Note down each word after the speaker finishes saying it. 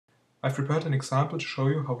I've prepared an example to show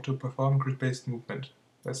you how to perform grid-based movement.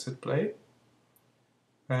 Let's hit play.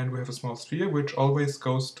 And we have a small sphere which always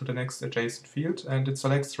goes to the next adjacent field, and it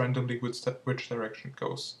selects randomly which direction it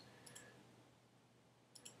goes.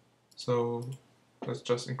 So let's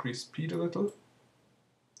just increase speed a little.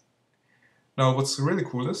 Now what's really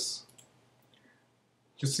cool is,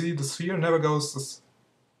 you see the sphere never goes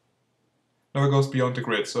beyond the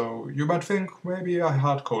grid. So you might think maybe I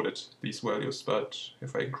hard-coded these values, but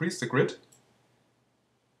if I increase the grid,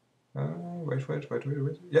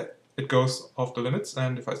 wait, yeah, it goes off the limits,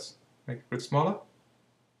 and if I make the grid smaller,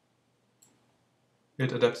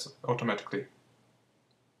 it adapts automatically.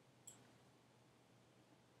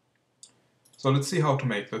 So let's see how to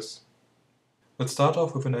make this. Let's start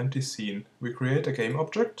off with an empty scene. We create a game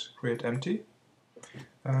object, create empty,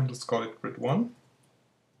 and let's call it grid1,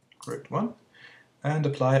 and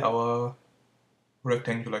apply our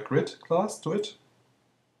rectangular grid class to it.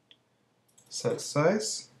 Set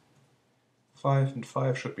size, 5 and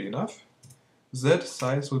 5 should be enough. Z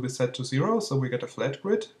size will be set to 0, so we get a flat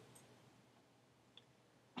grid.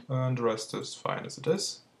 And the rest is fine as it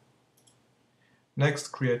is. Next,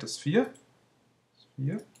 create a sphere.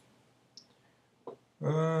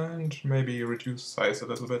 And maybe reduce size a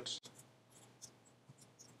little bit.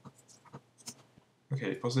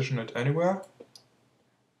 Okay, position it anywhere.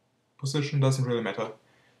 Position doesn't really matter.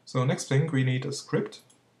 So next thing we need a script.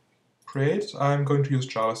 Create. I'm going to use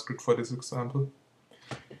JavaScript for this example.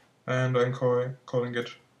 And I'm calling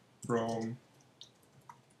it Roam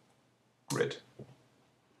Grid.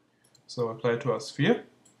 So apply it to our sphere.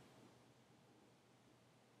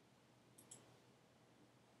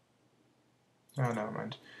 Never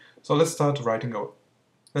mind. So let's start writing our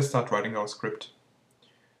script.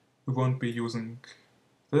 We won't be using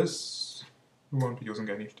this. We won't be using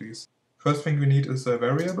any of these. First thing we need is a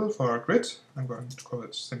variable for our grid. I'm going to call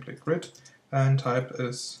it simply grid, and type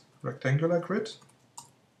is rectangular grid.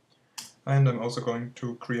 And I'm also going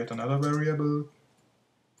to create another variable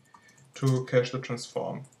to cache the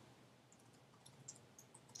transform,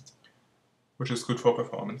 which is good for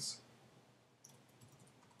performance.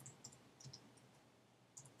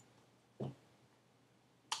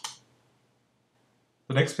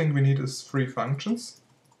 The next thing we need is 3 functions.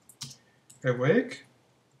 Awake,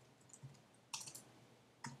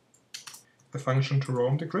 a function to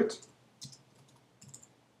roam the grid,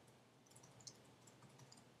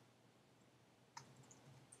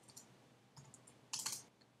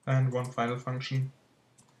 and one final function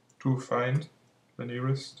to find the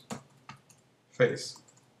nearest face.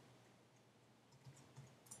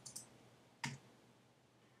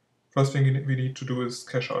 First thing we need to do is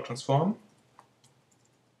cache our transform.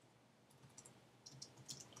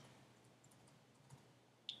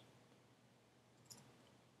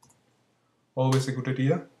 Always a good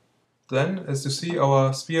idea. Then, as you see,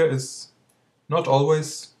 our sphere is not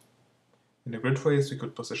always in the grid phase. We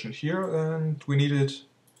could position here, and we need it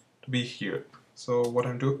to be here. So what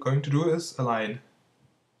I'm going to do is align.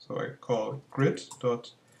 So I call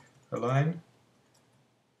grid.align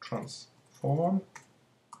transform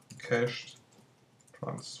cached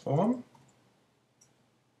transform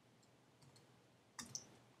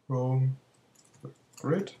roam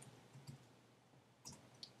grid.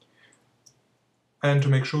 And to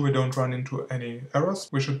make sure we don't run into any errors,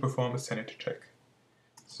 we should perform a sanity check.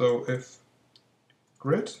 So if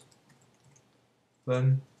grid,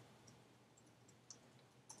 then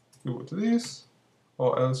do this,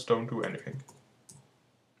 or else don't do anything.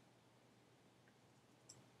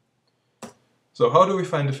 So how do we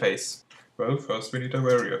find the face? Well, first we need a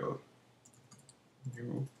variable.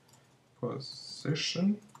 New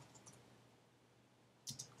position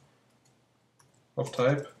of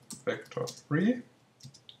type vector3,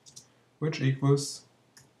 which equals,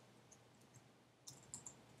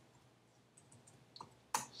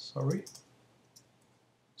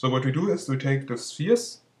 So what we do is we take the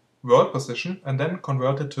sphere's world position and then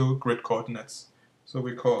convert it to grid coordinates. So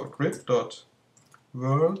we call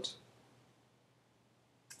grid.world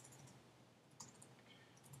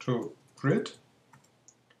to grid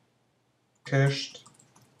cached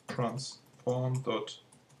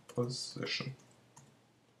transform.position.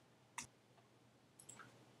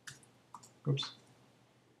 Oops.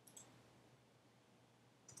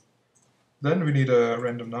 Then we need a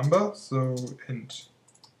random number, so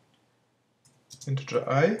integer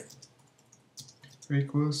I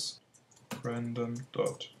equals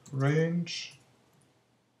random.range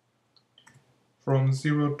from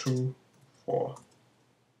 0 to 4,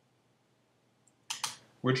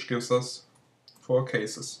 which gives us 4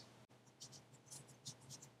 cases.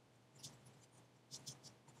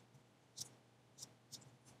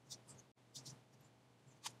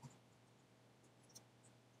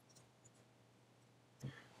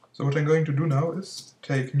 So what I'm going to do now is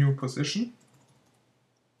take new position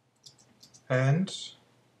and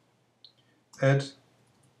add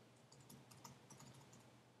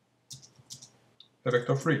a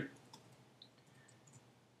vector 3.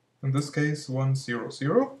 In this case 1, 0,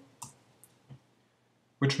 0,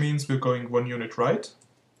 which means we're going 1 unit right.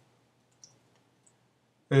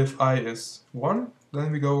 If I is 1,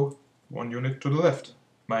 then we go 1 unit to the left,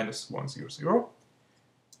 minus 1, 0, 0.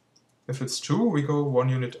 If it's 2, we go 1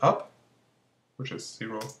 unit up, which is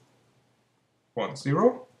 0, 1,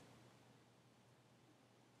 0.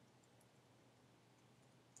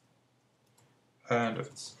 And if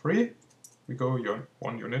it's 3, we go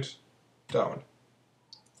 1 unit down.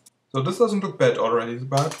 So this doesn't look bad already,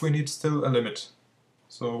 but we need still a limit.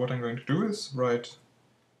 So what I'm going to do is write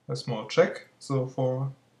a small check. So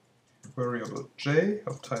for variable j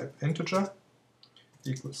of type integer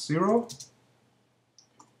equals 0,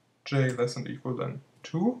 j less than or equal than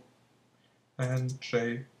 2, and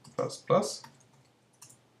j plus plus.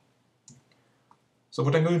 So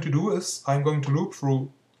what I'm going to do is I'm going to loop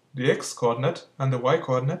through the x coordinate and the y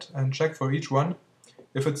coordinate and check for each one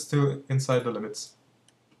if it's still inside the limits.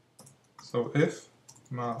 So if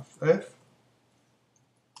mathf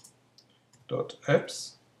dot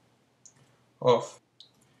abs of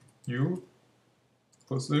new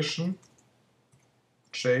position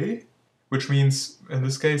j, which means in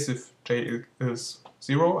this case if j is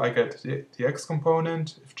 0 I get the x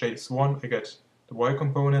component, if j is 1 I get the y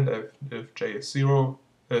component, if j is 0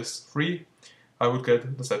 is 3 I would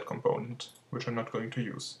get the z component, which I'm not going to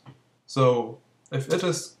use. So if it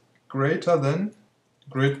is greater than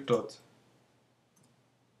grid dot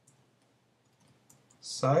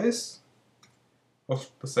size of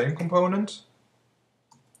the same component,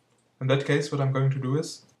 in that case what I'm going to do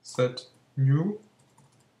is set new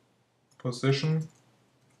position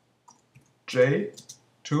j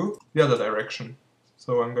to the other direction.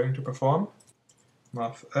 So I'm going to perform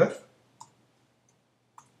mathf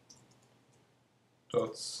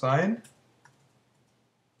dot sign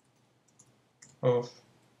of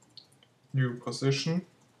new position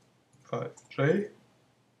 5j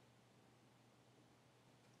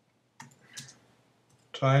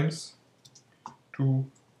times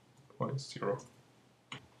 2.0.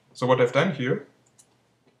 So what I've done here,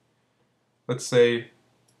 let's say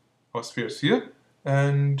our sphere is here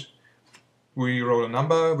and we roll a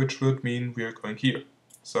number which would mean we are going here.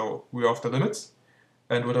 So we're off the limits,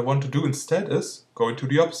 and what I want to do instead is go into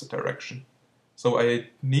the opposite direction. So I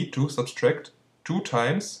need to subtract 2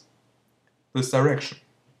 times this direction.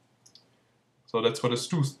 So that's what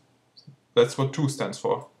 2 stands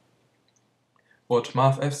for. What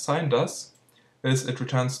mathf sign does is it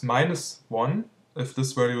returns -1 if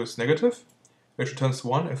this value is negative, it returns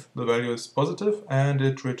 1 if the value is positive, and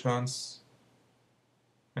it returns,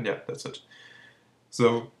 and yeah, that's it.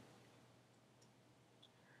 So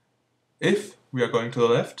if we are going to the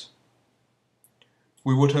left,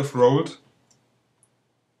 we would have rolled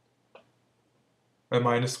a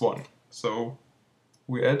 -1. So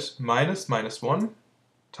we add -1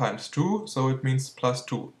 times 2, so it means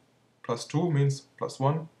 +2. +2 means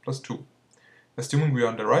 +1 +2. Assuming we are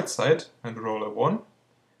on the right side and we roll a 1,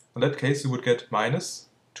 in that case you would get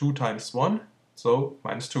 -2 times 1, so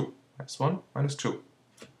 -2. -1 -2.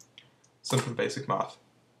 Simple basic math.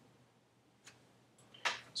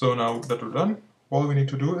 So now that we're done, all we need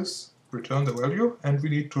to do is return the value, and we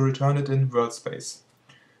need to return it in world space.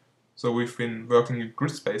 So we've been working in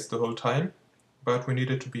grid space the whole time, but we need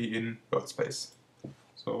it to be in world space.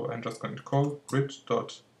 So I'm just going to call grid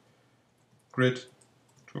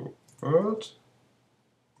to world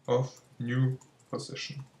of new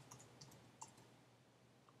position.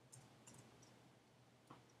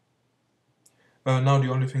 Now the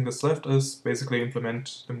only thing that's left is basically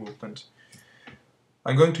implement the movement.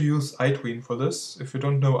 I'm going to use iTween for this. If you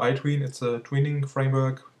don't know iTween, it's a tweening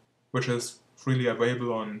framework which is freely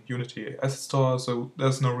available on Unity Asset Store, so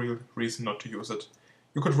there's no real reason not to use it.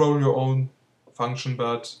 You could roll your own function,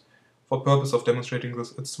 but for purpose of demonstrating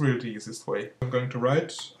this, it's really the easiest way. I'm going to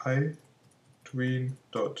write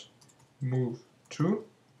iTween.move2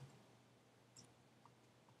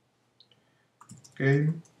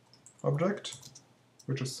 game object,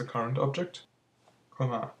 which is the current object,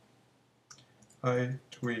 comma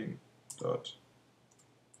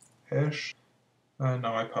iTween.hash. And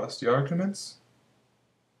now I pass the arguments.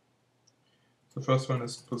 The first one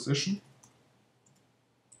is position.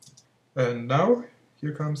 And now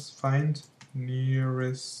here comes find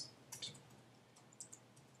nearest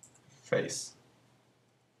face.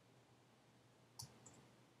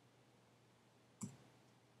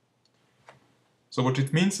 So what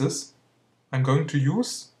it means is I'm going to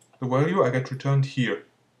use the value I get returned here.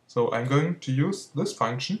 So I'm going to use this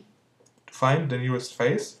function to find the nearest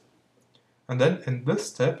face, and then in this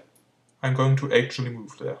step I'm going to actually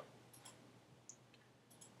move there.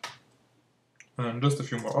 And just a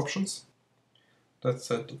few more options. Let's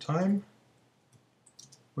set the time,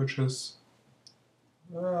 which is,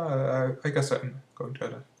 I guess I'm going to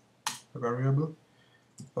add a variable,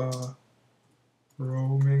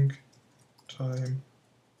 roaming time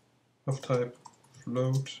of type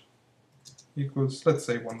float equals, let's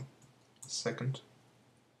say, 1 second.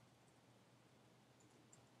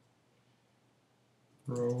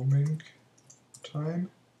 Roaming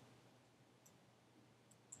time.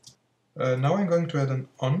 Now I'm going to add an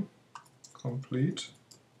on complete,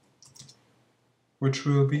 which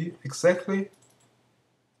will be exactly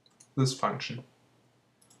this function.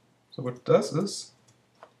 So what it does is,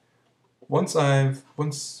 once I've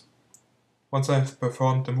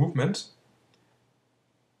performed the movement,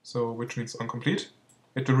 so which means on complete,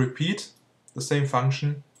 it will repeat the same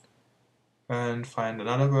function and find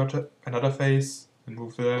another face and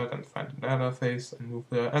move there, then find another face and move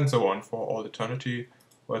there, and so on for all eternity,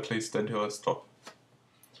 or at least until I stop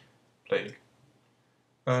playing.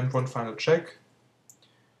 And one final check.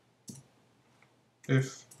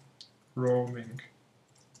 If roaming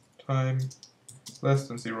time less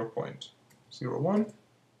than 0.01,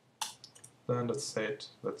 then let's set it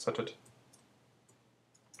to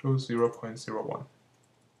 0.01.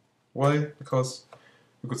 Why? Because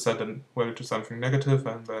you could set a value to something negative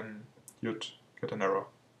and then you'd get an error.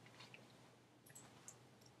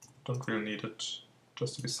 Don't really need it,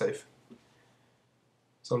 just to be safe.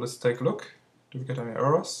 So let's take a look. Do we get any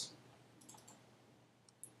errors?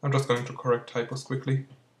 I'm just going to correct typos quickly.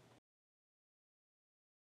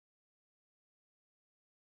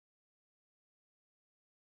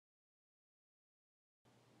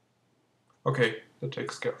 Okay, that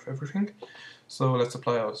takes care of everything. So let's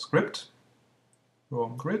apply our script,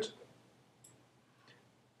 roam grid,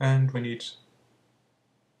 and we need,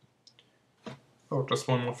 oh, just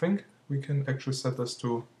one more thing. We can actually set this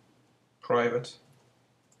to private,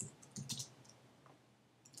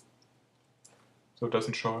 so it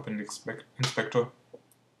doesn't show up in the inspector.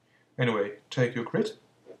 Anyway, take your grid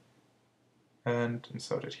and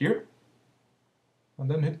insert it here, and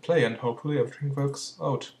then hit play, and hopefully everything works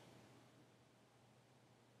out.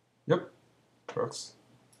 Yep, works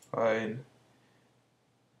fine.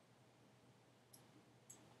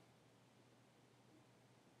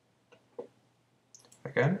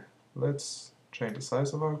 Again, let's change the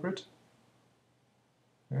size of our grid.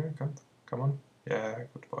 Yeah, come on. Yeah,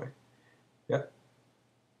 good boy. Yeah.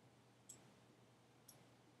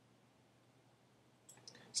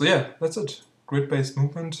 So yeah, that's it. Grid-based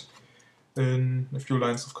movement in a few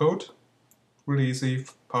lines of code. Really easy,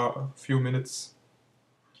 a few minutes.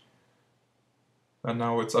 And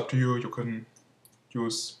now it's up to you. You can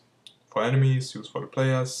use for enemies, use for the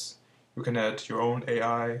players. You can add your own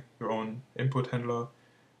AI, your own input handler.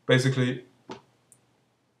 Basically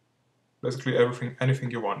everything,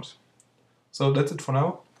 anything you want. So that's it for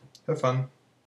now. Have fun.